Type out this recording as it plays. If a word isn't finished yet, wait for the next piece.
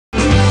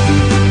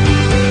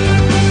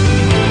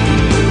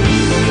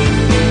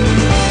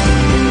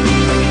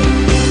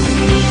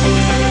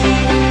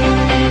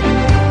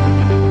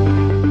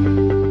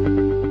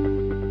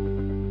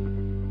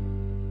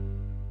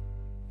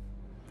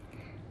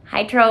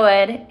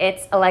Trollwood,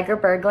 it's Allegra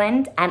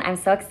Berglund, and I'm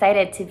so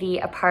excited to be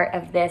a part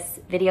of this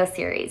video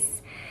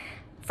series.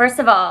 First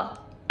of all,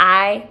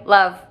 I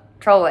love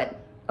Trollwood,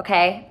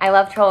 okay? I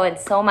love Trollwood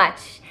so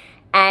much.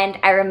 And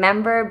I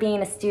remember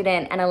being a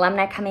student and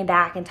alumni coming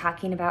back and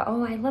talking about,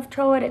 oh, I love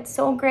Trollwood, it's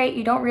so great,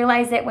 you don't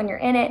realize it when you're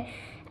in it.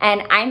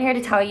 And I'm here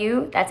to tell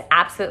you that's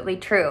absolutely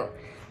true.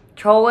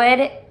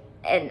 Trollwood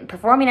and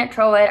performing at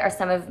Trollwood are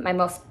some of my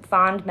most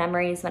fond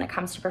memories when it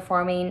comes to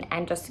performing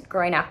and just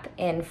growing up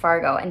in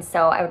Fargo. And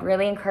so I would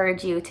really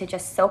encourage you to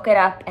just soak it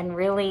up and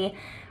really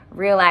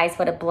realize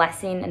what a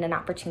blessing and an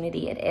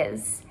opportunity it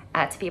is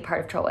to be a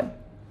part of Trollwood.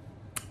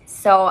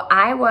 So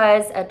I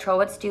was a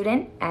Trollwood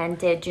student and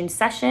did June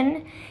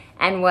session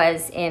and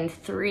was in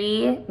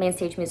 3 main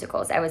stage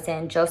musicals. I was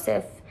in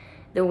Joseph,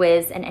 The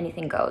Wiz, and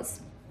Anything Goes.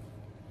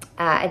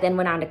 I then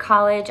went on to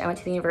college. I went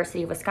to the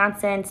University of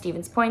Wisconsin,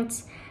 Stevens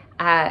Point,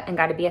 and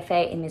got a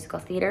BFA in musical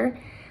theater.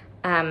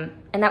 And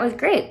that was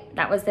great.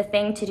 That was the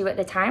thing to do at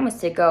the time, was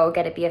to go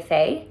get a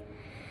BFA.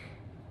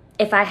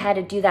 If I had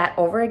to do that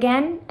over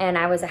again and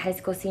I was a high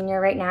school senior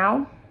right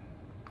now,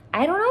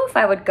 I don't know if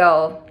I would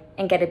go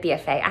and get a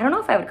BFA. I don't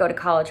know if I would go to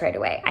college right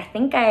away. I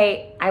think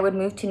I would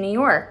move to New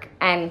York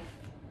and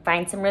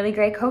find some really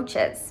great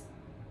coaches,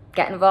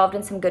 get involved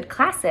in some good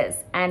classes,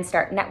 and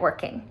start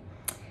networking.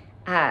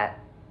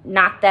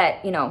 Not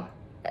that,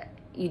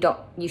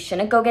 you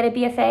shouldn't go get a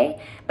BFA,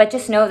 but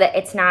just know that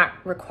it's not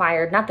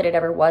required. Not that it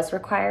ever was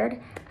required.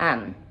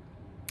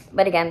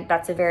 But again,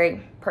 that's a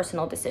very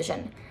personal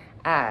decision.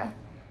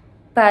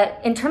 But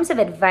in terms of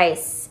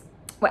advice,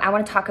 what I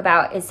want to talk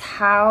about is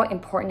how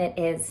important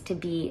it is to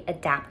be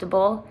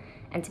adaptable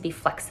and to be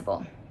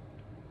flexible.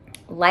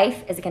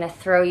 Life is going to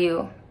throw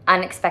you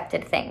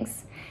unexpected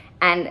things.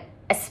 And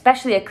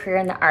especially a career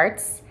in the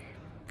arts,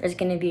 there's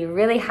going to be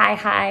really high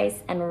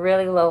highs and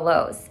really low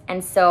lows.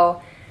 And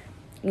so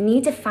you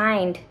need to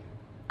find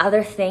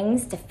other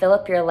things to fill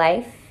up your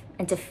life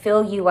and to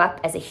fill you up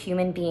as a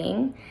human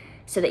being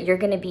so that you're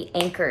going to be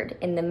anchored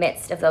in the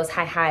midst of those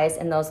high highs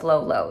and those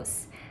low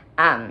lows.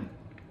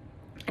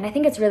 And I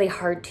think it's really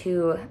hard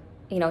to,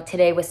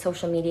 today with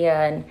social media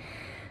and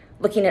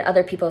looking at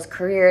other people's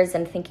careers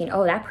and thinking,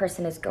 oh, that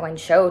person is going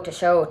show to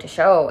show to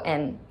show,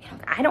 and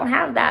I don't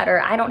have that,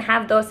 or I don't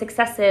have those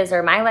successes,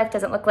 or my life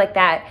doesn't look like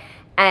that.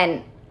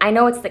 And I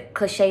know it's the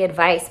cliche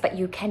advice, but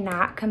you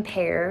cannot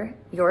compare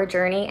your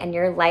journey and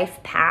your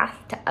life path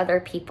to other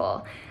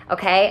people,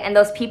 okay? And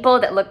those people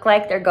that look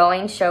like they're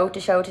going show to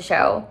show to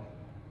show,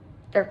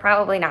 they're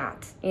probably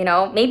not,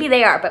 Maybe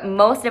they are, but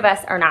most of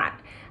us are not.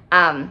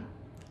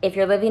 If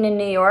you're living in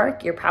New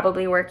York, you're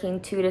probably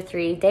working 2 to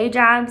 3 day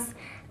jobs,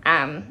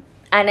 and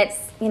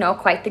it's,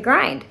 quite the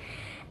grind.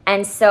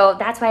 And so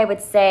that's why I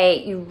would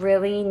say you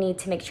really need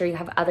to make sure you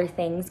have other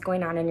things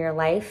going on in your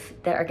life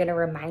that are going to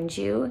remind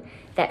you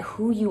that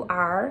who you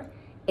are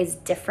is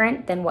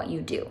different than what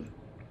you do.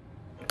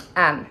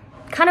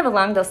 Kind of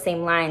along those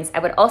same lines, I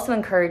would also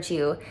encourage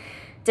you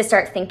to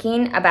start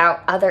thinking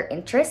about other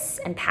interests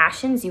and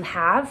passions you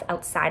have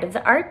outside of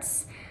the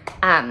arts.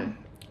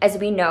 As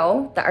we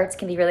know, the arts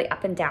can be really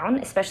up and down,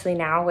 especially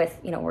now with,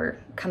 we're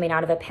coming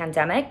out of a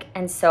pandemic.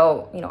 And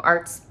so,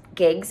 arts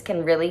gigs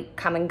can really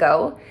come and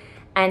go.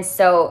 And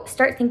so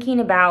start thinking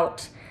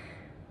about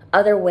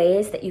other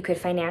ways that you could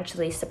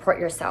financially support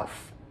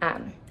yourself.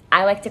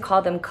 I like to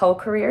call them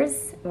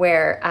co-careers,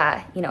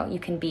 where, you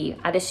can be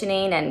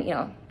auditioning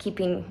and,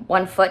 keeping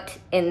one foot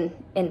in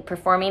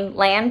performing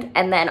land,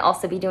 and then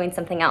also be doing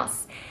something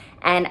else.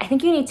 And I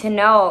think you need to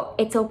know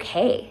it's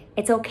okay.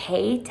 It's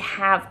okay to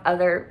have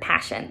other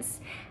passions.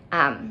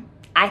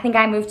 I think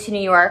I moved to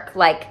New York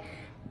like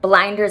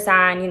blinders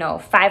on,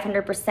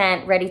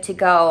 500% ready to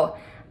go.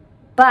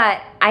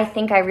 But I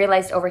think I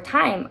realized over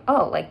time,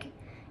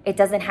 it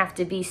doesn't have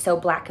to be so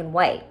black and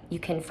white. You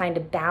can find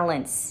a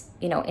balance,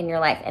 in your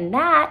life. And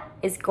that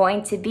is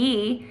going to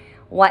be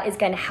what is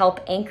going to help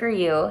anchor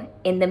you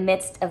in the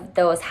midst of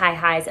those high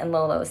highs and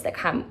low lows that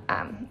come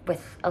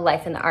with a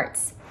life in the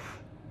arts.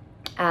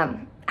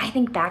 I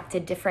think back to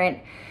different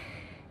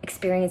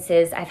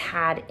experiences I've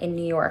had in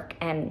New York,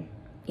 and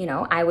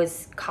I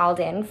was called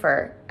in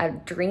for a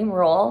dream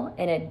role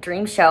in a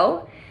dream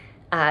show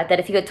that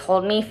if you had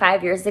told me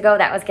 5 years ago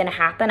that was going to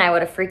happen, I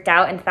would have freaked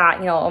out and thought,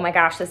 oh my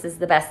gosh, this is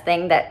the best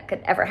thing that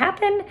could ever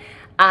happen.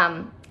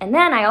 And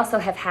then I also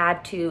have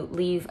had to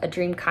leave a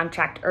dream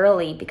contract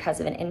early because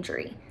of an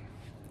injury.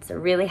 It's a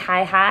really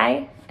high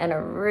high and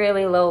a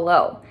really low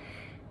low.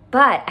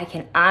 But I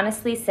can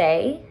honestly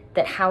say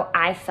that how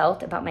I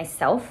felt about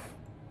myself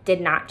did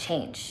not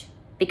change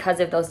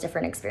because of those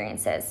different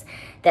experiences.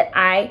 That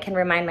I can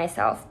remind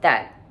myself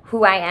that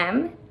who I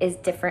am is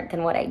different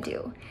than what I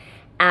do.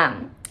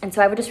 And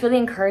so I would just really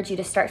encourage you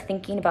to start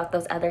thinking about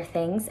those other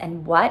things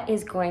and what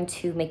is going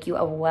to make you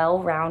a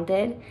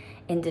well-rounded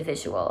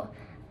individual.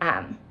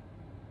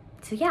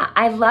 So yeah,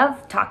 I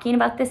love talking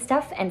about this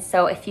stuff. And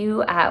so if you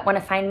want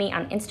to find me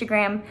on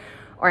Instagram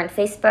or on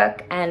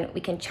Facebook and we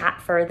can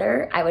chat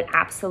further, I would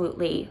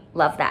absolutely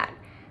love that.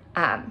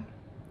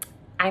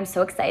 I'm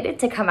so excited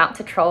to come out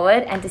to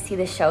Trollwood and to see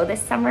the show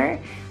this summer.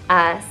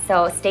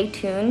 So stay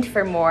tuned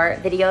for more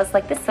videos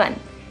like this one.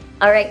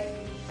 All right,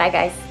 bye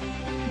guys.